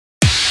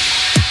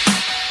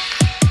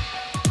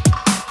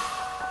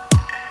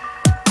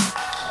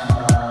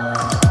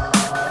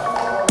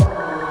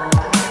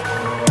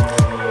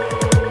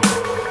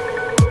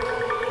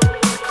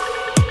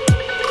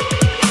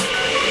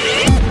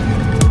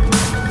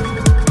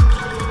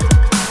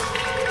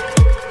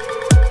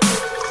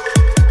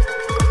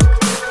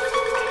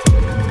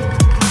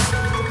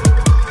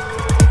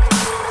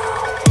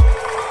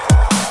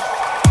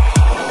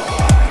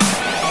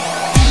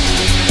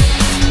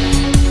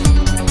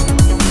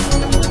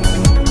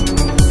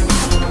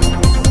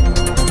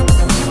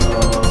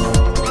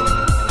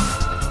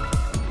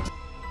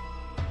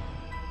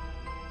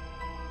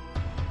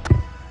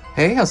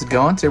Hey, how's it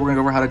going? Today we're gonna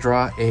go over how to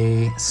draw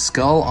a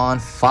skull on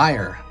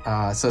fire.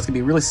 So it's gonna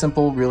be really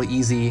simple, really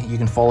easy. You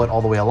can follow it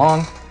all the way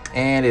along,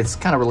 and it's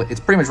it's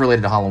pretty much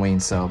related to Halloween.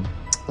 So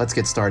let's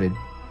get started.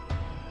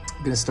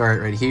 I'm gonna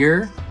start right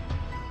here.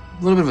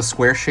 A little bit of a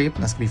square shape,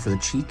 and that's gonna be for the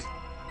cheek.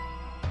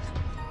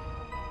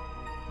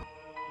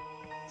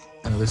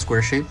 Another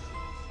square shape,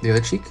 the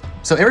other cheek.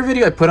 So every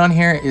video I put on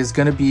here is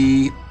gonna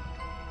be,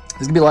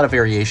 there's gonna be a lot of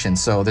variation.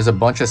 So there's a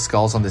bunch of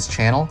skulls on this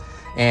channel.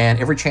 And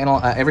every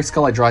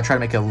skull I draw, I try to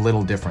make a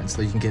little different,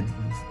 so you can get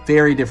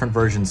very different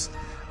versions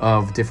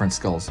of different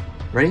skulls.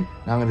 Ready?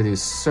 Now I'm gonna do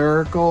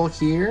circle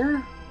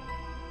here.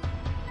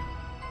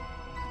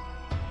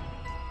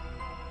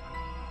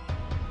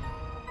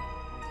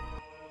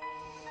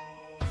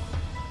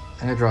 I'm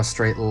gonna draw a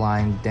straight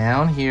line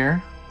down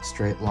here,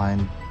 straight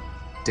line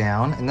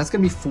down, and that's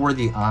gonna be for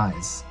the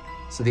eyes.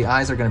 So the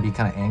eyes are gonna be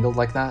kind of angled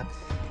like that,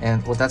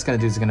 and what that's gonna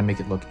do is gonna make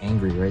it look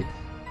angry, right?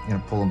 I'm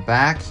gonna pull them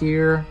back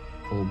here,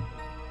 pull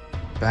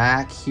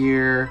back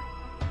here,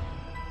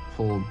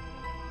 pull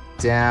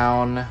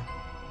down,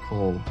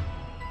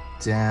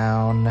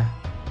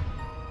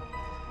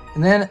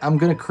 and then I'm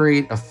gonna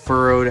create a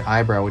furrowed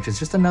eyebrow, which is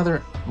just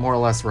another more or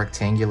less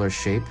rectangular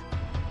shape.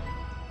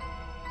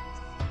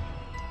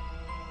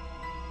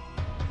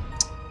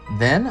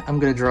 Then I'm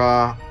gonna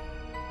draw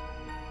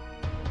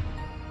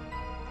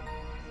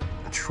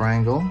a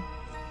triangle.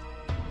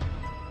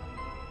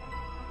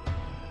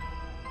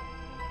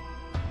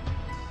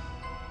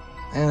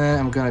 And then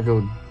I'm gonna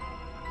go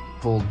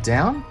pull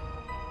down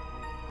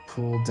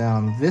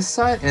this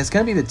side, and it's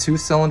gonna be the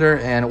 2-cylinder,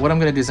 and what I'm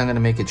gonna do is I'm gonna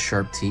make it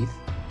sharp teeth.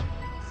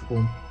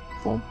 Boom,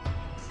 boom,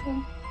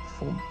 boom,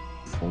 boom,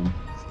 boom,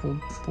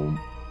 boom, boom,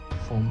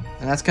 boom.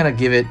 And that's gonna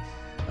give it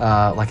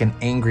like an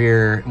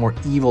angrier, more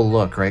evil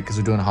look, right? Because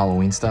we're doing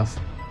Halloween stuff.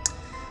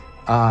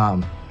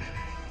 And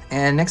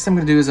next thing I'm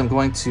gonna do is I'm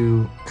going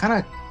to kind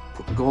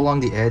of go along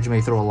the edge,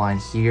 maybe throw a line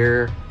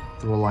here,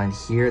 throw a line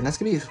here, and that's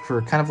gonna be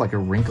for kind of like a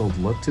wrinkled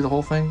look to the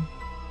whole thing.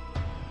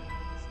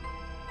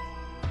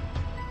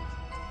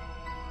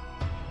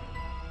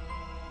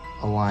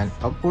 A line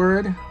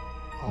upward,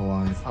 a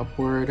line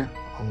upward,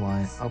 a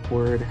line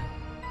upward.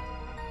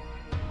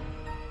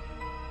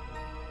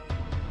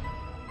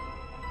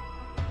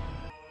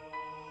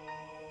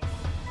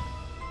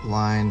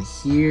 Line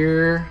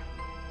here,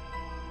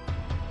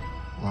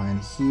 line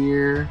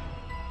here,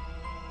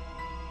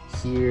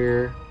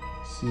 here,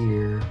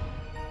 here,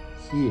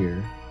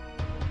 here,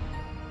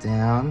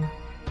 down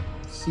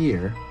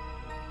here.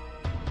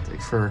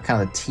 For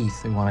kind of the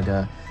teeth, we wanted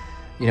to,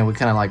 we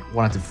kind of like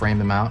wanted to frame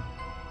them out.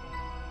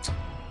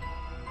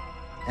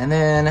 And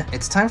then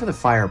it's time for the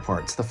fire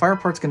part. So the fire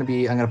part's gonna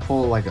be, I'm gonna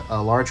pull like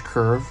a large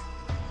curve,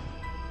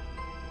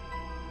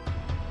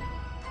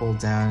 pull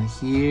down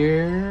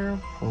here,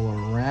 pull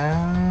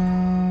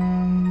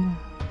around,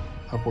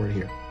 upward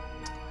here.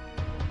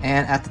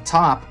 And at the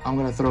top, I'm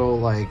gonna throw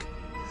like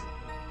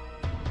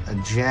a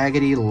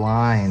jaggedy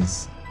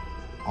lines,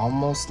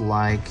 almost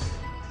like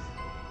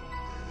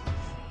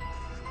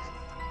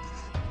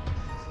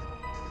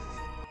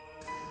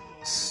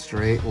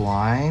straight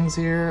lines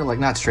here, like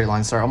not straight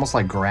lines, sorry, almost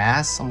like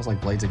grass, almost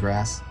like blades of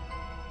grass.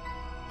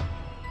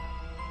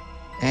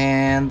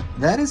 And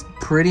that is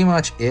pretty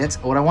much it.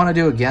 What I want to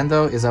do again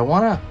though is I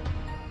want to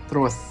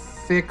throw a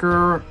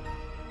thicker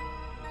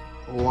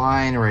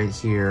line right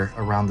here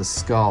around the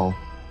skull.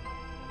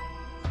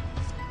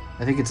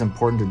 I think it's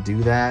important to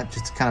do that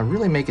just to kind of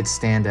really make it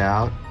stand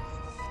out.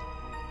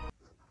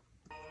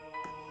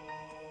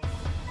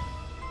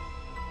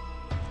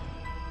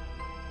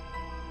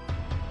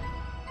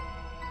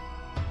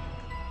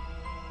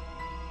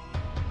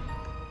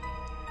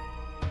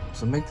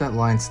 So make that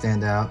line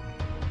stand out.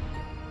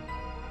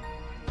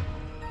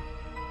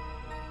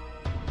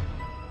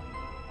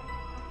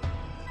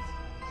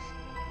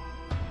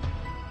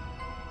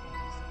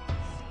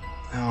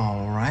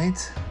 All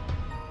right.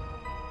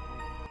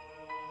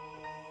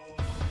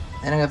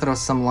 And I'm gonna throw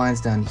some lines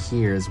down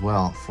here as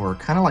well for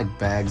kind of like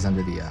bags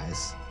under the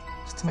eyes,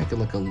 just to make it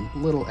look a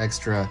little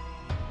extra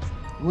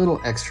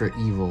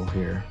evil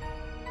here.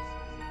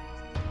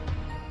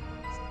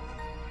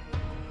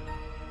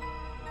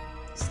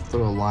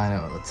 Throw a line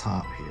out at the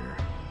top here.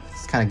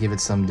 Just kind of give it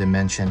some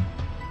dimension.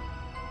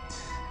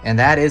 And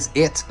that is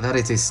it. That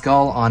is a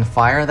skull on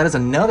fire. That is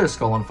another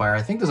skull on fire.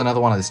 I think there's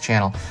another one on this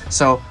channel.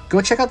 So go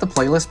check out the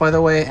playlist, by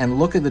the way, and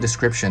look at the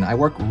description. I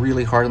work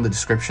really hard on the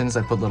descriptions.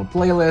 I put little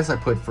playlists, I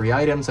put free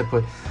items, I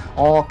put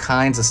all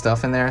kinds of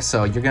stuff in there.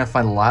 So you're gonna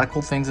find a lot of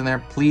cool things in there.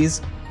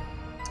 Please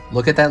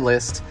look at that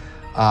list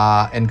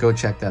and go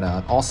check that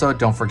out. Also,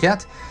 don't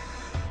forget,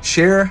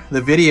 share the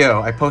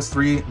video. I post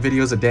 3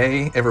 videos a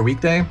day, every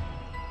weekday.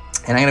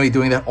 And I'm gonna be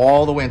doing that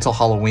all the way until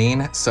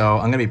Halloween, so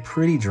I'm gonna be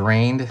pretty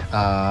drained. It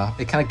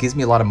kind of gives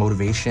me a lot of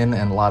motivation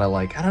and a lot of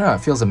like, I don't know,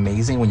 it feels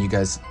amazing when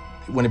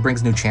when it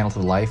brings a new channel to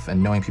life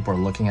and knowing people are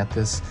looking at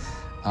this.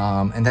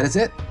 And that is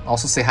it.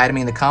 Also say hi to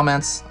me in the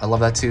comments. I love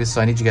that too,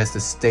 so I need you guys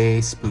to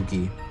stay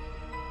spooky.